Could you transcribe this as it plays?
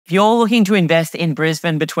If you're looking to invest in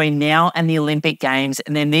Brisbane between now and the Olympic Games,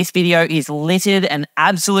 then this video is littered and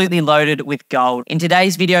absolutely loaded with gold. In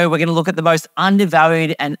today's video, we're going to look at the most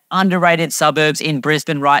undervalued and underrated suburbs in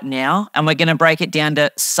Brisbane right now, and we're going to break it down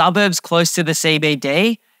to suburbs close to the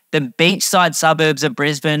CBD, the beachside suburbs of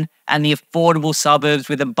Brisbane, and the affordable suburbs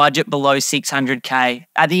with a budget below 600K.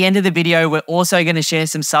 At the end of the video, we're also going to share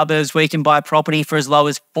some suburbs where you can buy property for as low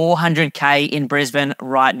as 400K in Brisbane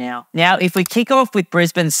right now. Now, if we kick off with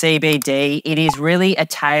Brisbane CBD, it is really a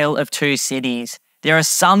tale of two cities. There are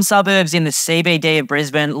some suburbs in the CBD of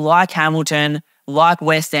Brisbane, like Hamilton, like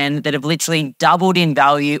West End, that have literally doubled in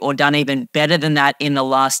value or done even better than that in the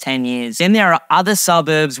last 10 years. Then there are other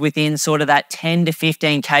suburbs within sort of that 10 to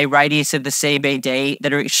 15K radius of the CBD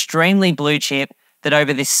that are extremely blue chip, that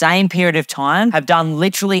over the same period of time have done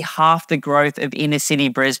literally half the growth of inner city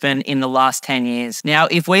Brisbane in the last 10 years. Now,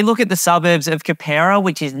 if we look at the suburbs of Capera,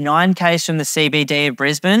 which is 9Ks from the CBD of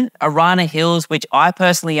Brisbane, Arana Hills, which I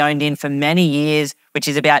personally owned in for many years, which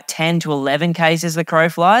is about 10 to 11Ks as the crow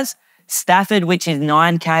flies, Stafford, which is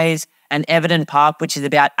 9Ks, and Everton Park, which is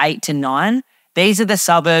about 8 to 9. These are the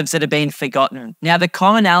suburbs that have been forgotten. Now, the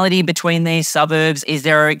commonality between these suburbs is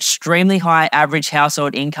there are extremely high average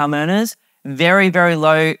household income earners, very, very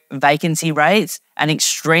low vacancy rates, and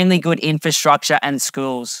extremely good infrastructure and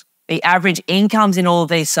schools. The average incomes in all of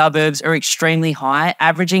these suburbs are extremely high,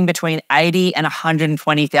 averaging between $80,000 and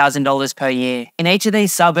 $120,000 per year. In each of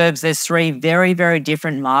these suburbs, there's three very, very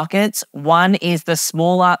different markets. One is the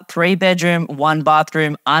smaller 3-bedroom,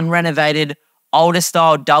 1-bathroom, unrenovated, older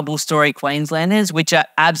style double-story Queenslanders, which are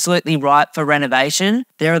absolutely ripe for renovation.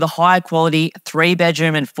 There are the high-quality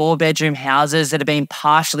 3-bedroom and 4-bedroom houses that have been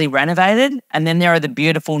partially renovated. And then there are the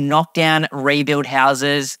beautiful knockdown rebuild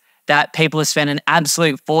houses that people have spent an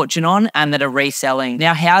absolute fortune on and that are reselling.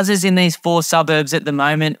 Now, houses in these four suburbs at the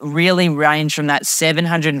moment really range from that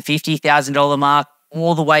 $750,000 mark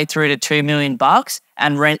all the way through to $2 million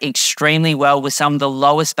and rent extremely well with some of the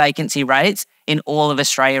lowest vacancy rates in all of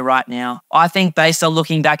Australia right now. I think based on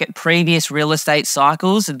looking back at previous real estate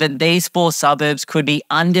cycles, that these four suburbs could be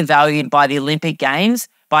undervalued by the Olympic Games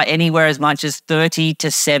by anywhere as much as 30 to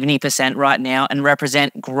 70% right now and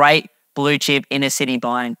represent great blue chip inner city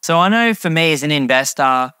buying. So I know for me as an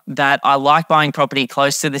investor that I like buying property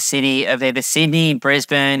close to the city of either Sydney,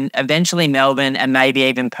 Brisbane, eventually Melbourne, and maybe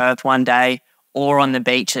even Perth one day, or on the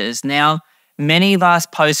beaches. Now, many of us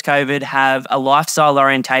post-COVID have a lifestyle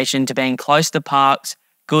orientation to being close to parks,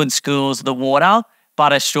 good schools, the water,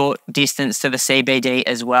 but a short distance to the CBD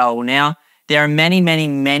as well. Now, there are many, many,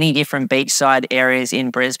 many different beachside areas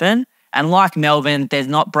in Brisbane. And like Melbourne, there's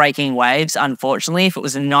not breaking waves, unfortunately. If it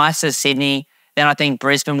was as nice as Sydney, then I think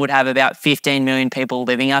Brisbane would have about 15 million people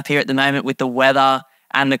living up here at the moment with the weather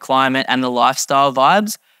and the climate and the lifestyle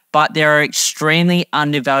vibes. But there are extremely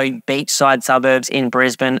undervalued beachside suburbs in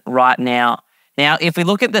Brisbane right now. Now, if we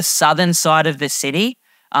look at the southern side of the city,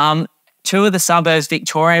 two of the suburbs,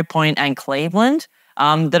 Victoria Point and Cleveland,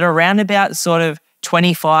 that are around about sort of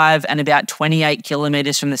 25 and about 28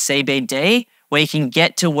 kilometres from the CBD, where you can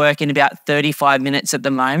get to work in about 35 minutes at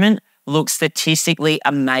the moment, looks statistically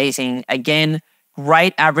amazing. Again,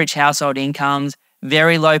 great average household incomes,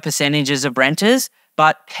 very low percentages of renters,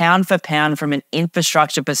 but pound for pound from an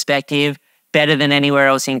infrastructure perspective, better than anywhere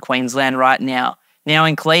else in Queensland right now. Now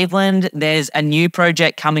in Cleveland, there's a new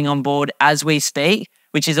project coming on board as we speak,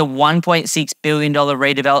 which is a $1.6 billion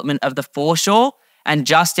redevelopment of the foreshore. And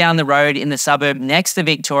just down the road in the suburb next to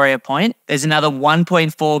Victoria Point, there's another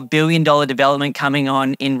 $1.4 billion development coming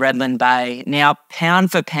on in Redland Bay. Now,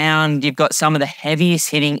 pound for pound, you've got some of the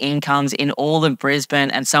heaviest hitting incomes in all of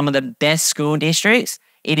Brisbane and some of the best school districts.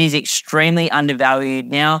 It is extremely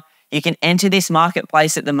undervalued. Now, you can enter this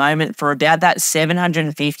marketplace at the moment for about that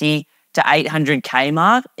 750 to 800K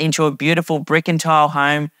mark into a beautiful brick and tile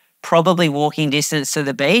home, probably walking distance to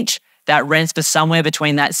the beach, that rents for somewhere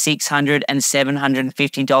between that $600 and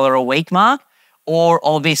 $750 a week mark, or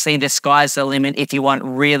obviously the sky's the limit if you want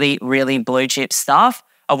really, really blue chip stuff.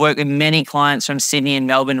 I've worked with many clients from Sydney and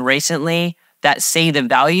Melbourne recently that see the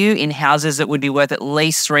value in houses that would be worth at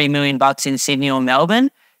least $3 million in Sydney or Melbourne,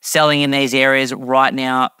 selling in these areas right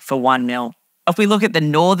now for $1 million. If we look at the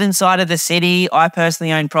northern side of the city, I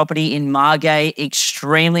personally own property in Margate,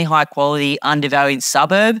 extremely high quality, undervalued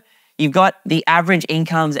suburb. You've got the average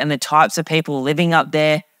incomes and the types of people living up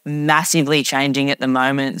there massively changing at the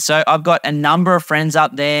moment. So I've got a number of friends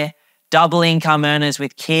up there, double income earners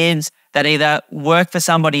with kids that either work for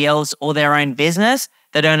somebody else or their own business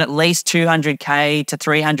that earn at least 200K to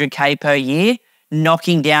 300K per year,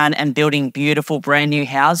 knocking down and building beautiful brand new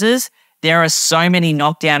houses. There are so many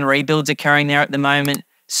knockdown rebuilds occurring there at the moment,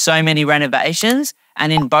 so many renovations,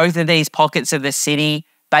 And in both of these pockets of the city,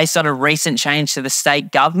 based on a recent change to the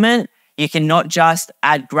state government, you can not just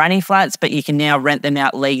add granny flats, but you can now rent them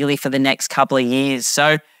out legally for the next couple of years.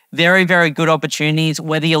 So very, very good opportunities,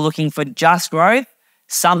 whether you're looking for just growth,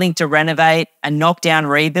 something to renovate, a knockdown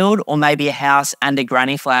rebuild, or maybe a house and a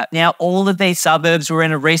granny flat. Now, all of these suburbs were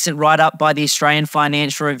in a recent write-up by the Australian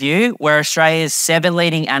Financial Review, where Australia's 7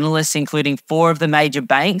 leading analysts, including 4 of the major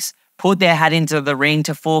banks, put their hat into the ring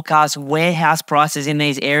to forecast where house prices in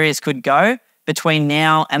these areas could go between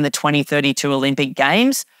now and the 2032 Olympic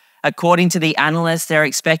Games. According to the analysts, they're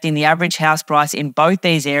expecting the average house price in both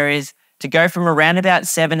these areas to go from around about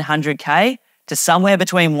 700K to somewhere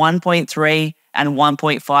between 1.3 and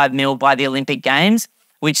 1.5 mil by the Olympic Games,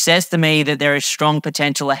 which says to me that there is strong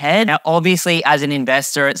potential ahead. Now, obviously, as an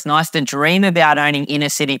investor, it's nice to dream about owning inner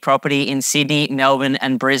city property in Sydney, Melbourne,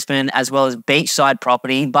 and Brisbane, as well as beachside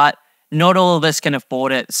property, but not all of us can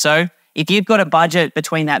afford it. So if you've got a budget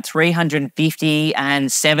between that $350,000 and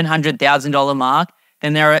 $700,000 mark,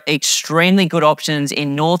 then there are extremely good options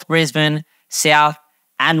in North Brisbane, South,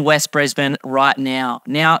 and West Brisbane right now.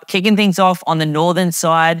 Now, kicking things off on the northern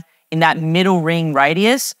side, in that middle ring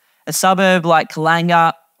radius, a suburb like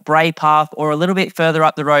Kalanga, Bray Path, or a little bit further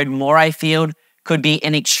up the road, Morayfield, could be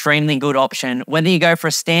an extremely good option. Whether you go for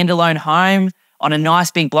a standalone home on a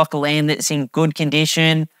nice big block of land that's in good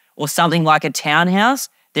condition, or something like a townhouse,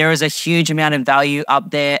 there is a huge amount of value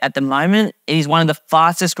up there at the moment. It is one of the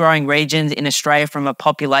fastest growing regions in Australia from a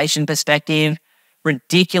population perspective,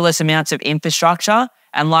 ridiculous amounts of infrastructure.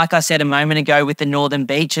 And like I said a moment ago with the Northern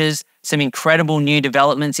Beaches, some incredible new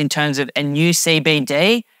developments in terms of a new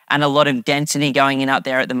CBD and a lot of density going in up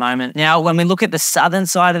there at the moment. Now, when we look at the southern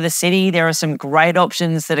side of the city, there are some great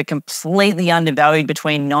options that are completely undervalued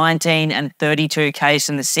between 19 and 32 Ks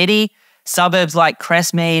from the city. Suburbs like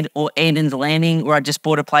Crestmead or Eden's Landing, where I just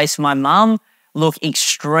bought a place for my mum, look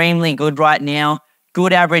extremely good right now.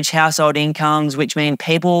 Good average household incomes, which mean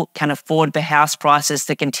people can afford for house prices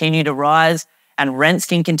to continue to rise and rents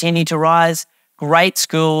can continue to rise. Great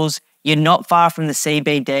schools. You're not far from the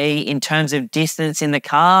CBD in terms of distance in the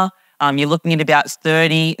car. You're looking at about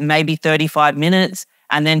 30, maybe 35 minutes,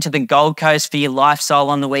 and then to the Gold Coast for your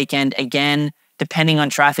lifestyle on the weekend, again, depending on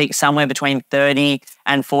traffic, somewhere between 30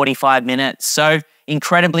 and 45 minutes. So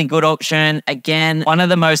incredibly good option. Again, one of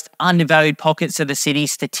the most undervalued pockets of the city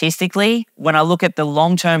statistically. When I look at the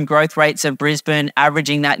long-term growth rates of Brisbane,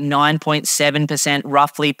 averaging that 9.7%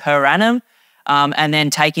 roughly per annum, and then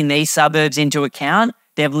taking these suburbs into account,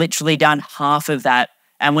 they've literally done half of that.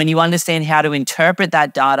 And when you understand how to interpret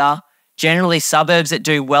that data, generally suburbs that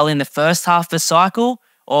do well in the first half of the cycle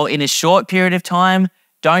or in a short period of time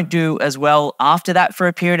don't do as well after that for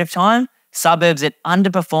a period of time. Suburbs that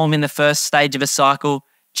underperform in the first stage of a cycle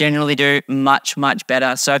generally do much, much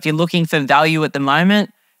better. So if you're looking for value at the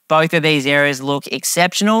moment, both of these areas look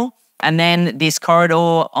exceptional. And then this corridor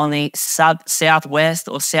on the southwest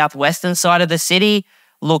or southwestern side of the city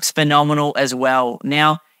looks phenomenal as well.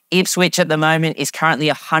 Now, Ipswich at the moment is currently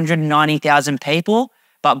 190,000 people,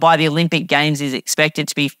 but by the Olympic Games is expected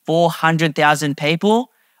to be 400,000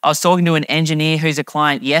 people. I was talking to an engineer who's a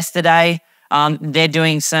client yesterday. They're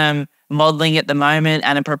doing some modelling at the moment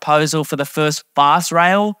and a proposal for the first fast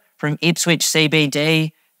rail from Ipswich CBD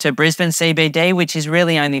to Brisbane CBD, which is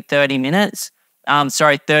really only 30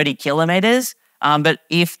 kilometres. But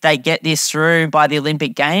if they get this through by the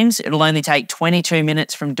Olympic Games, it'll only take 22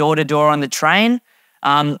 minutes from door to door on the train.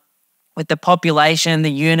 With the population,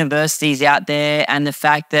 the universities out there, and the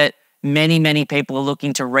fact that many, many people are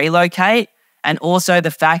looking to relocate, and also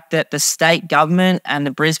the fact that the state government and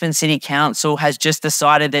the Brisbane City Council has just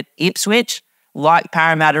decided that Ipswich, like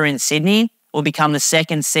Parramatta in Sydney, will become the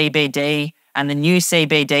second CBD and the new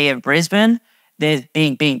CBD of Brisbane. There's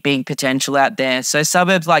big, big, big potential out there. So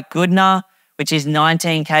suburbs like Goodna, which is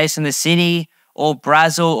 19 Ks from the city, or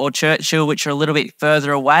Brazil or Churchill, which are a little bit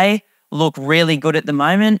further away, look really good at the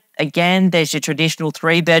moment. Again, there's your traditional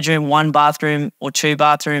 3-bedroom, 1-bathroom or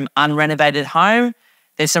 2-bathroom unrenovated home.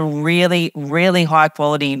 There's some really, really high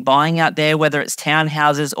quality buying out there, whether it's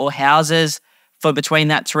townhouses or houses for between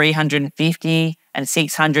that 350 and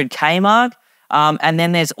 600K mark. And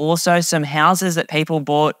then there's also some houses that people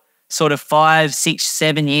bought sort of 5, 6,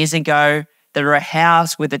 7 years ago that are a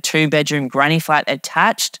house with a 2-bedroom granny flat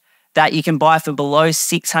attached that you can buy for below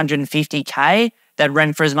 650K that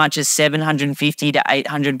rent for as much as $750 to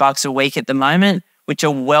 $800 a week at the moment, which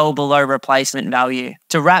are well below replacement value.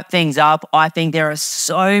 To wrap things up, I think there are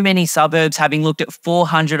so many suburbs, having looked at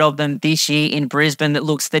 400 of them this year in Brisbane, that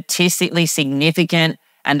look statistically significant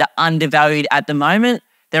and are undervalued at the moment.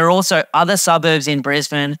 There are also other suburbs in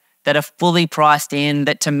Brisbane that are fully priced in,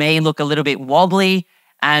 that to me look a little bit wobbly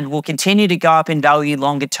and will continue to go up in value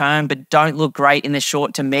longer term, but don't look great in the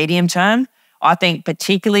short to medium term. I think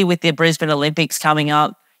particularly with the Brisbane Olympics coming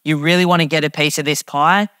up, you really want to get a piece of this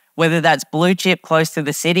pie, whether that's blue chip close to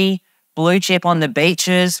the city, blue chip on the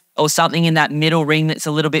beaches, or something in that middle ring that's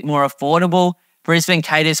a little bit more affordable. Brisbane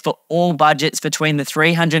caters for all budgets between the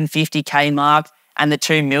 $350K mark and the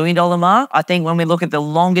 $2 million mark. I think when we look at the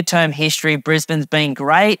longer term history, Brisbane's been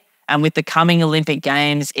great. And with the coming Olympic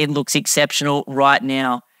Games, it looks exceptional right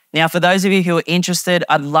now. Now, for those of you who are interested,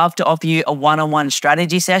 I'd love to offer you a one-on-one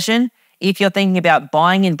strategy session. If you're thinking about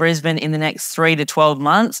buying in Brisbane in the next 3 to 12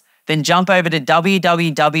 months, then jump over to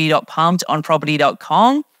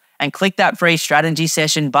www.pumpedonproperty.com and click that free strategy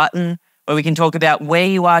session button where we can talk about where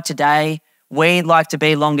you are today, where you'd like to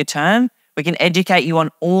be longer term. We can educate you on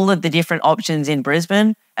all of the different options in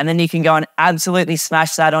Brisbane, and then you can go and absolutely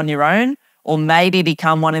smash that on your own, or maybe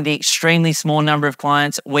become one of the extremely small number of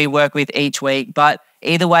clients we work with each week. But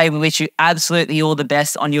either way, we wish you absolutely all the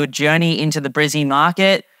best on your journey into the Brisbane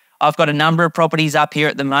market. I've got a number of properties up here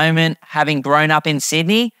at the moment, having grown up in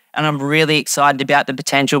Sydney, and I'm really excited about the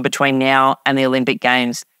potential between now and the Olympic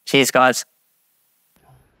Games. Cheers, guys.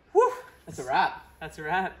 Woo! That's a wrap. That's a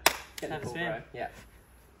wrap. Getting Have a cool, spin. bro. Yeah.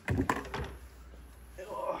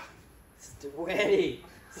 Oh, sweaty.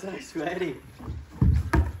 So sweaty.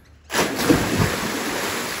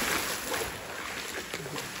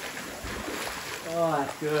 Oh,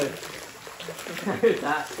 that's good. Look at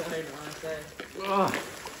that. So nice, eh? Oh.